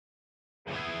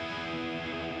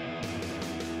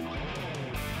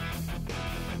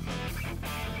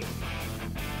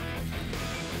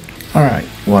All right,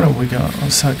 what are we gonna?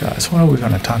 So guys, what are we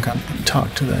gonna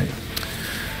talk today?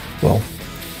 Well,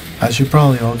 as you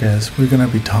probably all guess, we're gonna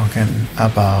be talking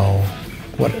about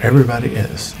what everybody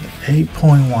is, the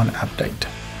 8.1 update.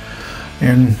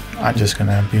 And I'm just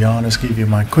gonna be honest, give you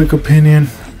my quick opinion.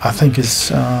 I think it's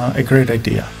a great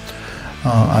idea.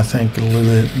 I think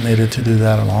Lily needed to do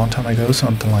that a long time ago,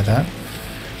 something like that.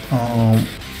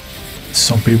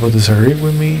 Some people disagree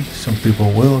with me, some people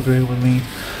will agree with me.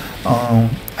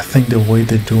 I think the way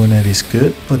they're doing it is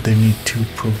good, but they need to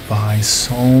provide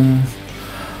some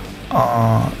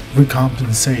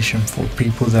recompensation for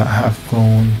people that have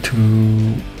gone to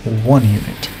one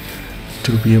unit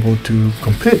to be able to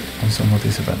compete on some of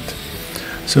these events.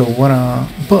 So what I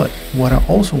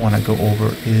also want to go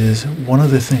over is one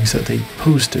of the things that they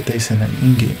posted. They sent an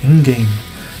in-game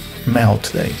mail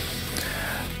today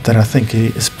that I think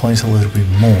it explains a little bit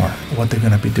more what they're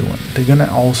going to be doing. They're going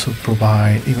to also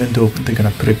provide, even though they're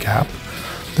going to put a cap,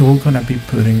 they were going to be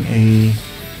putting a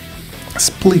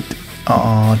split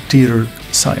tier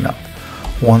sign up.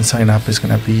 One sign up is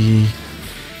going to be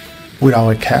without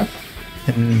a cap,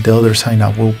 and the other sign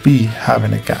up will be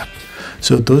having a cap.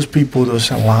 So those people,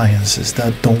 those alliances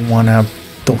that don't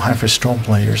have a strong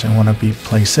players and want to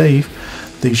play safe,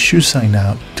 they should sign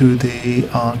up to the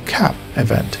cap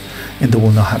event, and they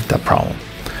will not have that problem.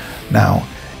 Now,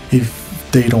 if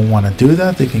they don't want to do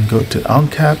that, they can go to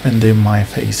uncap, and they might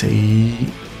face a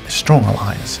strong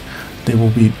alliance. They will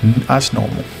be as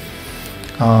normal.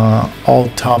 All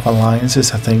top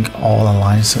alliances, I think all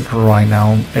alliances right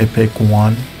now, Epic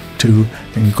 1, 2,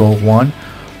 and Gold 1,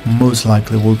 most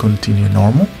likely will continue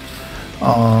normal.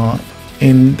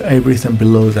 And everything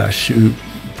below that should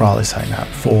probably sign up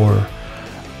for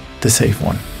the safe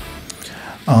one.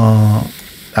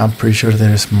 I'm pretty sure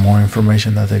there's more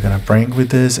information that they're gonna bring with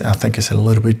this. I think it's a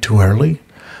little bit too early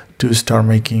to start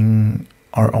making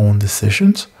our own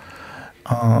decisions.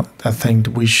 I think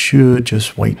we should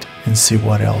just wait and see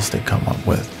what else they come up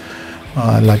with.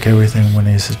 Like everything, when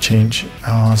it's a change,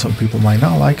 some people might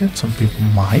not like it, some people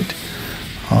might.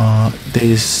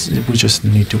 We just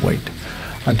need to wait.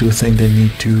 I do think they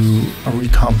need to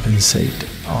recompensate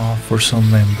for some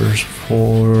members,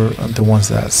 for the ones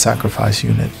that sacrifice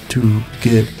unit to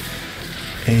get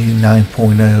a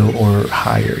 9.0 or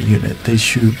higher unit. They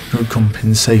should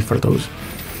recompensate for those.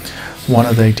 One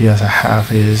of the ideas I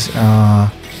have is,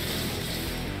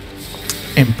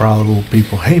 and probably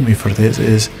people hate me for this,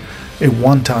 is a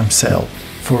one-time sale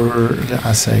for,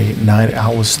 I say,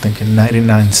 I was thinking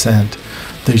 99 cents.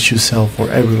 They should sell for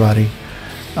everybody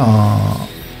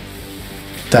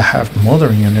that have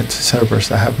modern units, servers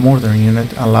that have modern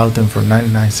unit, allow them for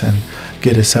 99 cents,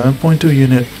 get a 7.2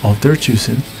 unit of their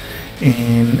choosing,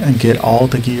 and get all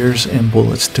the gears and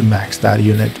bullets to max that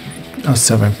unit of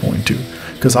 7.2.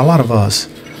 Because a lot of us,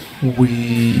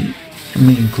 me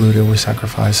included, we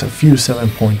sacrifice a few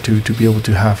 7.2 to be able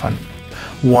to have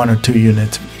one or two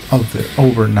units of the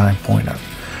over 9.0.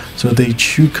 So they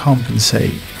should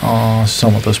compensate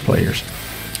some of those players.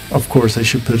 Of course, they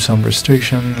should put some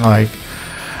restriction, like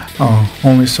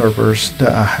only servers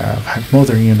that have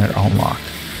modern unit unlocked.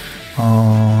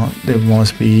 There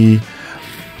must be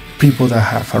people that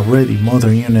have already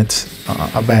modern units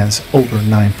advanced over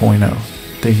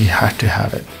 9.0. They have to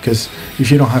have it, because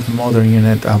if you don't have a modern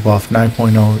unit above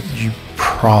 9.0, you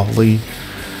probably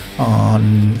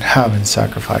haven't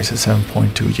sacrificed a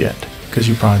 7.2 yet, because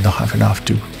you probably don't have enough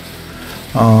to.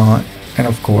 And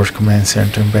of course, command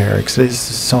center and barracks, there's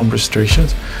some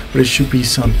restrictions, but it should be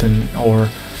something, or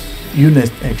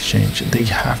unit exchange. They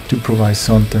have to provide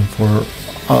something for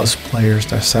us players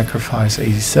that sacrifice a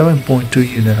 7.2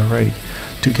 unit already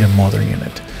to get modern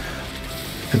unit.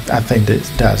 I think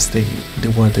that's the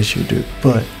what they should do.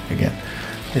 But again,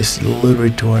 it's a little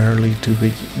bit too early to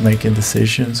be making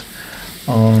decisions.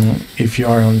 If you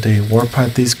are on the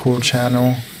Warpath Discord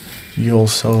channel, you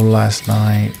also last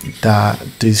night that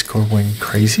Discord went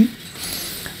crazy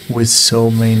with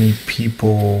so many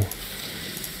people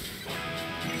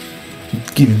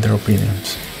giving their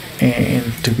opinions.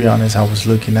 And to be honest, I was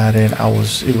looking at it.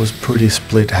 It was pretty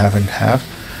split, half and half.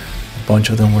 A bunch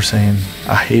of them were saying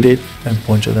I hate it, and a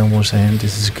bunch of them were saying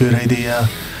this is a good idea.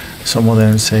 Some of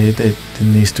them say that there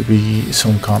needs to be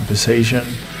some compensation.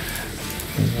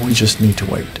 We just need to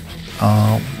wait.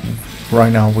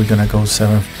 Right now we're gonna go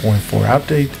 7.4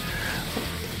 update.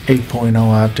 8.0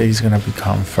 update is gonna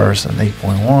become first, and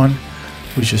 8.1.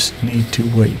 We just need to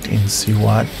wait and see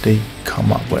what they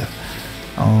come up with.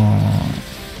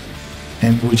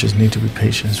 And we just need to be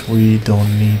patient. We don't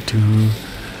need to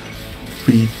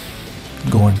be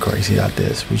going crazy at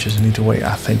this. We just need to wait.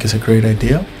 I think it's a great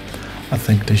idea. I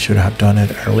think they should have done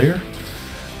it earlier.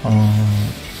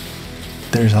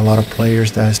 There's a lot of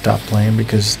players that stopped playing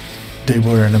because they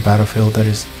were in a battlefield that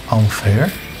is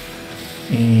unfair,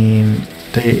 and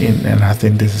I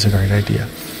think this is a great idea.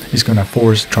 It's gonna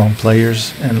force strong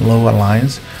players and low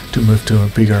alliance to move to a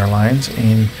bigger alliance,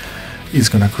 and it's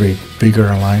gonna create bigger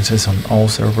alliances on all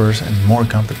servers and more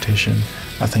competition.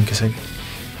 I think it's a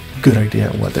good idea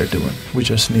what they're doing. We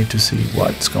just need to see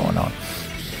what's going on.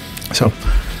 So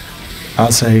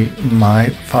I'll say my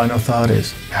final thought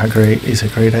is it's a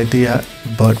great idea,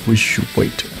 but we should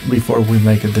wait before we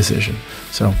make a decision.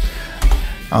 So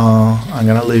I'm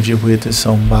gonna leave you with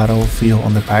some battlefield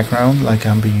on the background, like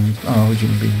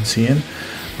you've been seeing.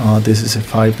 This is a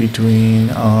fight between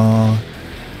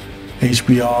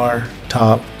HBR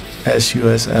top,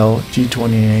 SUSL,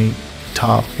 G28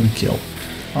 top, and kill.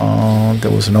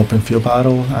 There was an open field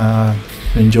battle.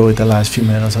 Enjoyed the last few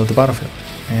minutes of the battlefield,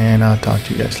 and I'll talk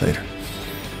to you guys later.